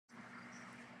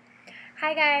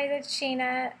Hi guys, it's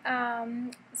Sheena.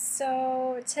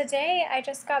 So today I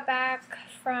just got back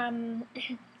from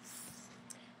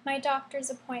my doctor's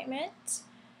appointment,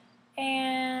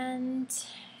 and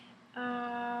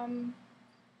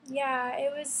yeah,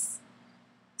 it's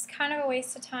kind of a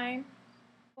waste of time.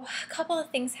 A couple of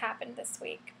things happened this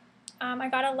week. I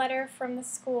got a letter from the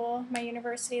school, my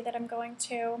university that I'm going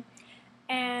to,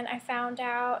 and I found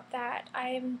out that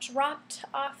I'm dropped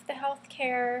off the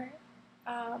healthcare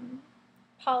um,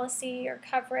 policy or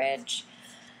coverage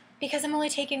because I'm only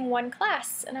taking one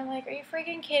class. And I'm like, are you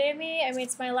freaking kidding me? I mean,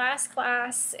 it's my last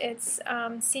class. It's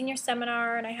senior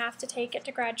seminar, and I have to take it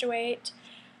to graduate.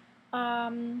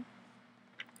 But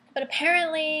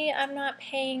apparently, I'm not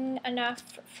paying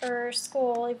enough for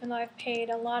school, even though I've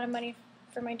paid a lot of money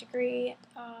for my degree.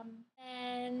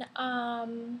 And I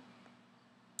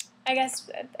guess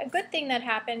a good thing that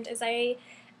happened is I'd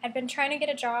been trying to get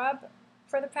a job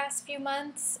for the past few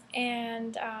months,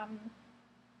 and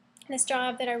this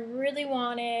job that I really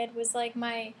wanted was like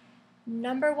my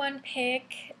number one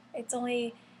pick. It's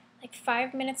only like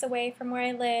 5 minutes away from where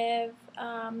I live.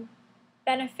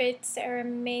 Benefits are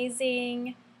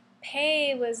amazing.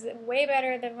 Pay was way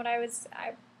better than what I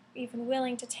even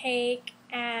willing to take,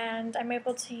 and I'm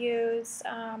able to use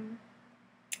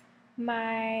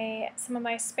some of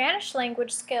my Spanish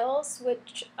language skills,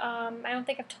 which I don't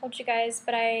think I've told you guys,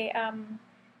 but I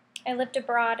lived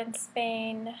abroad in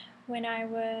Spain when I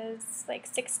was like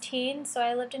 16, so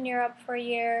I lived in Europe for a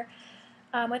year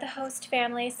with a host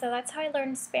family, so that's how I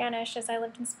learned Spanish, as I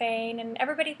lived in Spain. And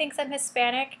everybody thinks I'm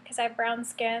Hispanic because I have brown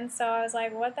skin, so I was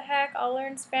like, what the heck, I'll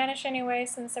learn Spanish anyway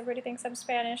since everybody thinks I'm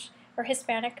Spanish or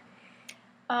Hispanic.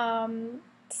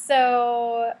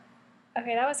 So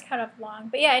okay, that was kind of long,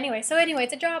 but yeah, anyway,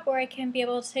 it's a job where I can be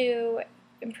able to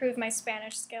improve my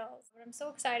Spanish skills. But I'm so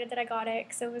excited that I got it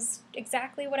because it was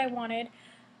exactly what I wanted.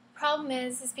 Problem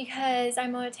is because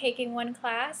I'm only taking one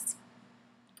class.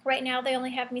 Right now they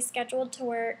only have me scheduled to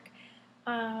work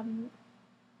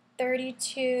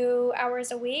 32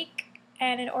 hours a week,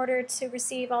 and in order to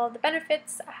receive all of the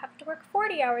benefits, I have to work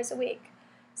 40 hours a week.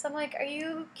 So I'm like, are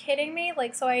you kidding me?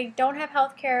 Like, so I don't have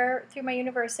health care through my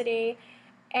university,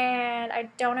 and I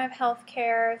don't have health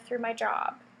care through my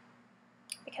job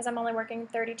because I'm only working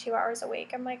 32 hours a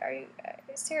week. I'm like, are you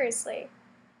seriously?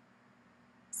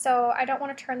 So I don't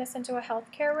want to turn this into a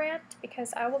healthcare rant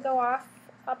because I will go off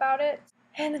about it.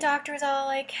 And the doctor was all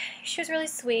like, she was really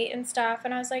sweet and stuff.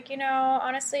 And I was like,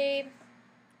 honestly,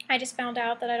 I just found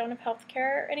out that I don't have health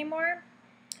care anymore.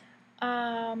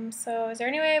 So is there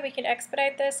any way we could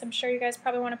expedite this? I'm sure you guys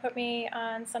probably want to put me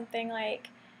on something like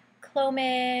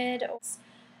Clomid.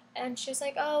 And she was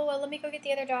like, oh, well, let me go get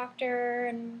the other doctor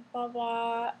and blah,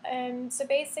 blah. And so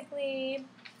basically,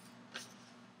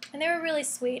 and they were really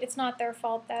sweet. It's not their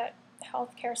fault that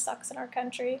healthcare sucks in our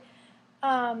country.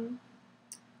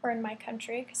 Or in my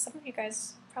country, because some of you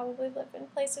guys probably live in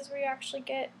places where you actually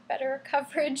get better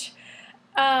coverage.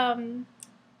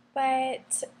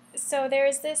 But so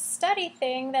there's this study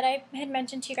thing that I had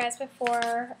mentioned to you guys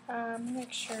before.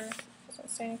 Make sure it doesn't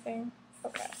say anything.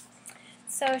 Okay.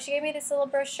 So she gave me this little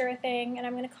brochure thing, and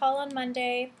I'm going to call on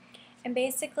Monday. And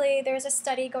basically, there's a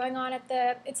study going on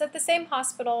it's at the same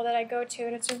hospital that I go to,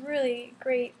 and it's a really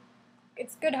great,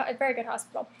 it's good, a very good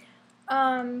hospital.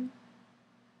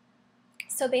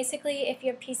 So basically, if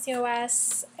you have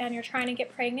PCOS and you're trying to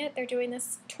get pregnant, they're doing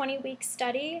this 20-week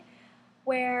study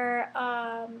where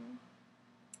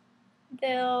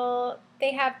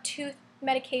they have two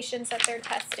medications that they're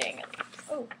testing.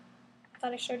 Oh, I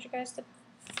thought I showed you guys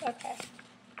okay.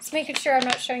 Just making sure I'm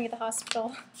not showing you the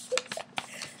hospital.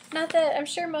 Not that, I'm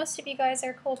sure most of you guys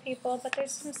are cool people, but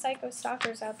there's some psycho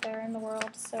stalkers out there in the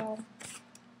world, so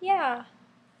yeah.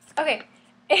 Okay.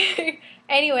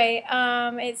 Anyway,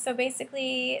 so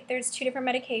basically there's two different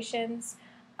medications.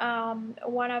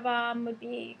 One of them would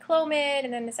be Clomid,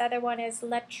 and then this other one is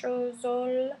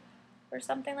Letrozole or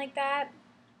something like that.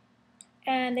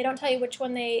 And they don't tell you which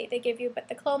one they give you, but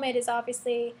the Clomid is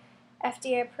obviously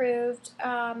FDA approved,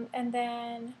 and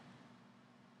then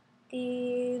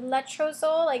the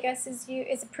Letrozole, I guess, is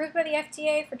approved by the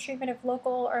FDA for treatment of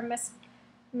local or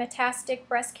metastatic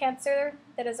breast cancer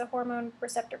that is a hormone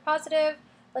receptor positive.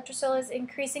 Letrozole is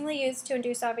increasingly used to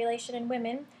induce ovulation in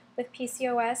women with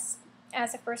PCOS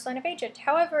as a first line of agent.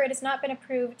 However, it has not been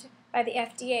approved by the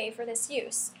FDA for this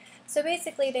use. So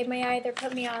basically, they may either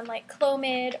put me on like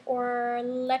Clomid or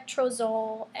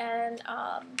Letrozole, and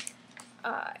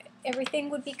everything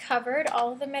would be covered.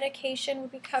 All of the medication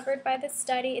would be covered by the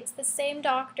study. It's the same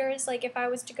doctors. Like if I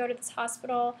was to go to this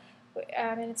hospital,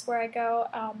 and it's where I go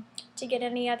to get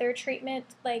any other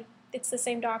treatment, like it's the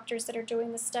same doctors that are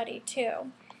doing the study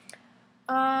too.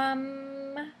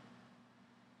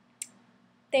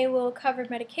 They will cover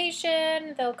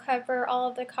medication. They'll cover all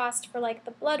of the cost for like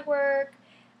the blood work,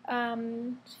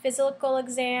 physical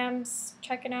exams,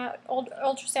 checking out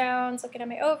ultrasounds, looking at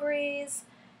my ovaries,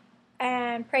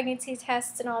 and pregnancy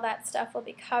tests and all that stuff will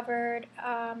be covered.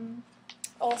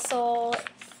 Also,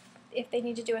 if they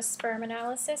need to do a sperm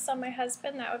analysis on my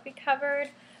husband, that would be covered,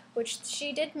 which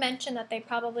she did mention that they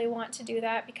probably want to do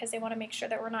that because they want to make sure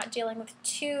that we're not dealing with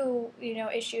two,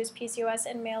 issues, PCOS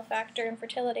and male factor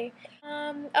infertility.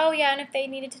 Oh yeah, and if they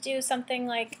needed to do something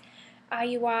like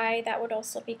IUI, that would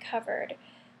also be covered.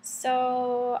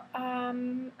 So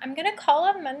I'm going to call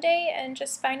on Monday and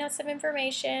just find out some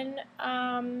information.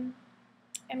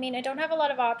 I mean, I don't have a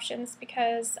lot of options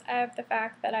because of the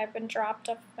fact that I've been dropped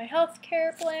off my health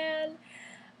care plan.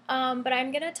 But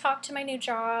I'm going to talk to my new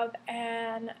job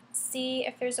and see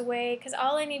if there's a way, because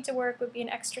all I need to work would be an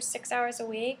extra 6 hours a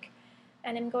week.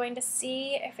 And I'm going to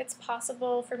see if it's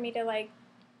possible for me to, like,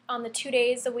 on the 2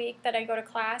 days a week that I go to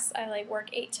class, I, like, work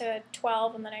 8 to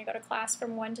 12, and then I go to class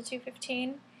from 1 to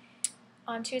 2:15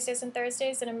 on Tuesdays and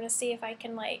Thursdays. And I'm going to see if I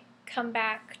can, like, come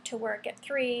back to work at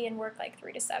 3 and work, like,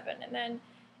 3 to 7. And then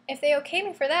if they okay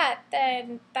me for that,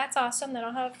 then that's awesome. Then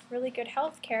I'll have really good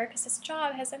health care because this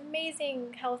job has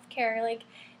amazing health care. Like,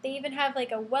 they even have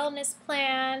like a wellness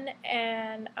plan,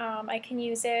 and I can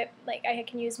use it. Like, I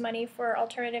can use money for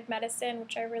alternative medicine,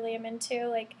 which I really am into.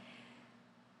 Like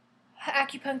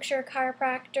acupuncture,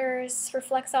 chiropractors,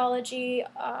 reflexology,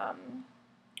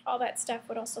 all that stuff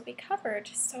would also be covered.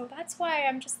 So that's why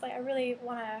I'm just like, I really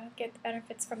want to get the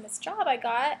benefits from this job I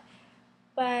got,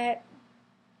 but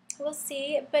we'll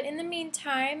see. But in the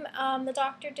meantime, the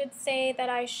doctor did say that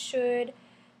I should,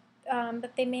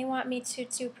 that they may want me to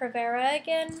do Provera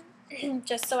again,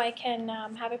 just so I can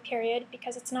have a period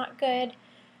because it's not good.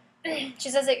 She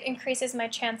says it increases my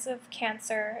chance of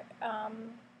cancer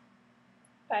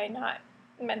by not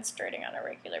menstruating on a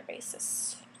regular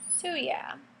basis. So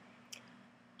yeah.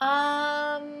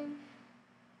 I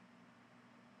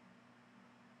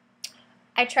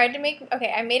tried to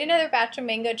I made another batch of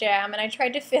mango jam, and I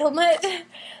tried to film it, and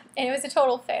it was a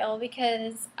total fail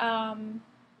because I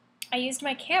used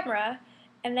my camera,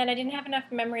 and then I didn't have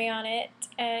enough memory on it,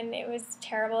 and it was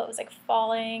terrible. It was like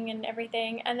falling and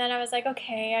everything, and then I was like,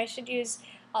 okay,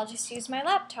 I'll just use my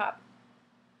laptop.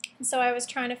 And so I was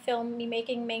trying to film me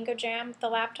making mango jam with the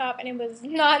laptop, and it was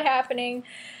not happening.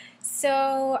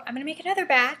 So I'm going to make another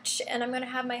batch, and I'm going to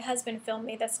have my husband film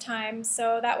me this time,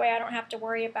 so that way I don't have to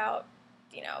worry about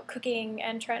cooking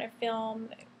and trying to film.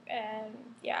 And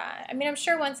yeah, I mean, I'm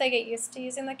sure once I get used to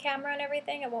using the camera and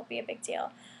everything, it won't be a big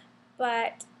deal.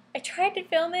 But I tried to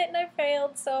film it and I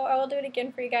failed, so I will do it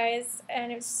again for you guys.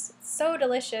 And it was so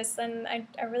delicious, and I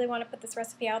really want to put this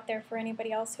recipe out there for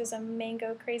anybody else who's a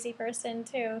mango crazy person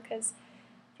too, because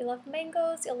if you love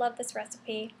mangoes, you'll love this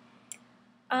recipe.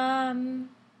 This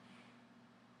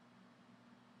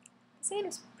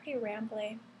seems pretty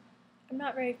rambly. I'm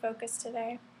not very focused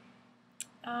today.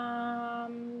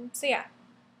 So yeah,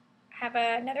 I have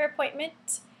another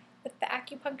appointment with the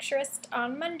acupuncturist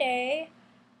on Monday,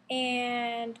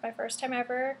 and my first time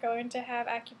ever going to have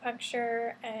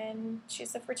acupuncture, and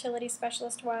she's the fertility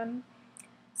specialist one.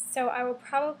 So I will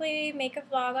probably make a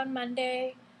vlog on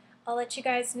Monday. I'll let you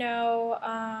guys know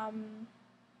how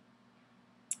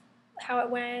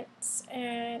it went,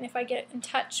 and if I get in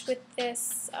touch with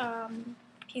this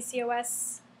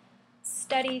PCOS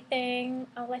study thing,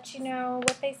 I'll let you know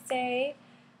what they say.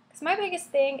 Because my biggest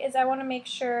thing is I want to make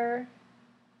sure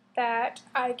that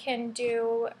I can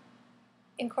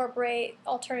incorporate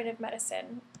alternative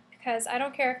medicine, because I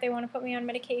don't care if they want to put me on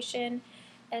medication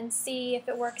and see if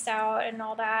it works out and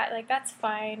all that. Like, that's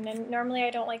fine, and normally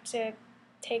I don't like to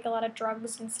take a lot of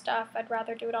drugs and stuff. I'd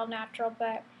rather do it all natural,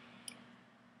 but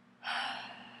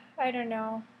I don't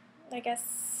know. I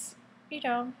guess,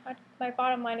 my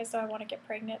bottom line is that I want to get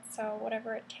pregnant, so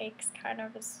whatever it takes kind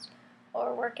of is what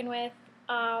we're working with.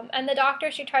 And the doctor,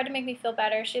 she tried to make me feel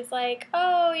better. She's like,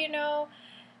 oh,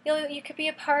 you could be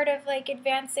a part of like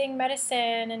advancing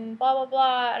medicine and blah blah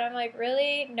blah. And I'm like,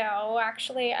 really? No,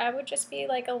 actually I would just be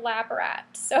like a lab rat.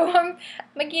 So I'm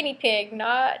a guinea pig,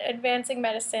 not advancing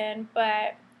medicine,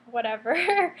 but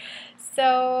whatever.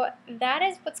 So that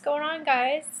is what's going on,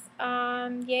 guys.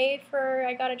 Yay for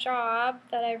I got a job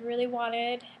that I really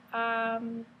wanted.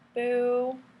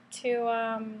 Boo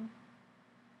to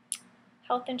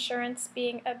health insurance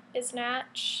being a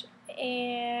biznatch,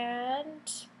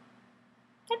 and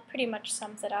that pretty much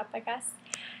sums it up, I guess.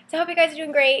 So I hope you guys are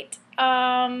doing great,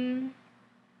 and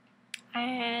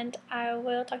I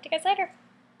will talk to you guys later.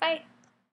 Bye.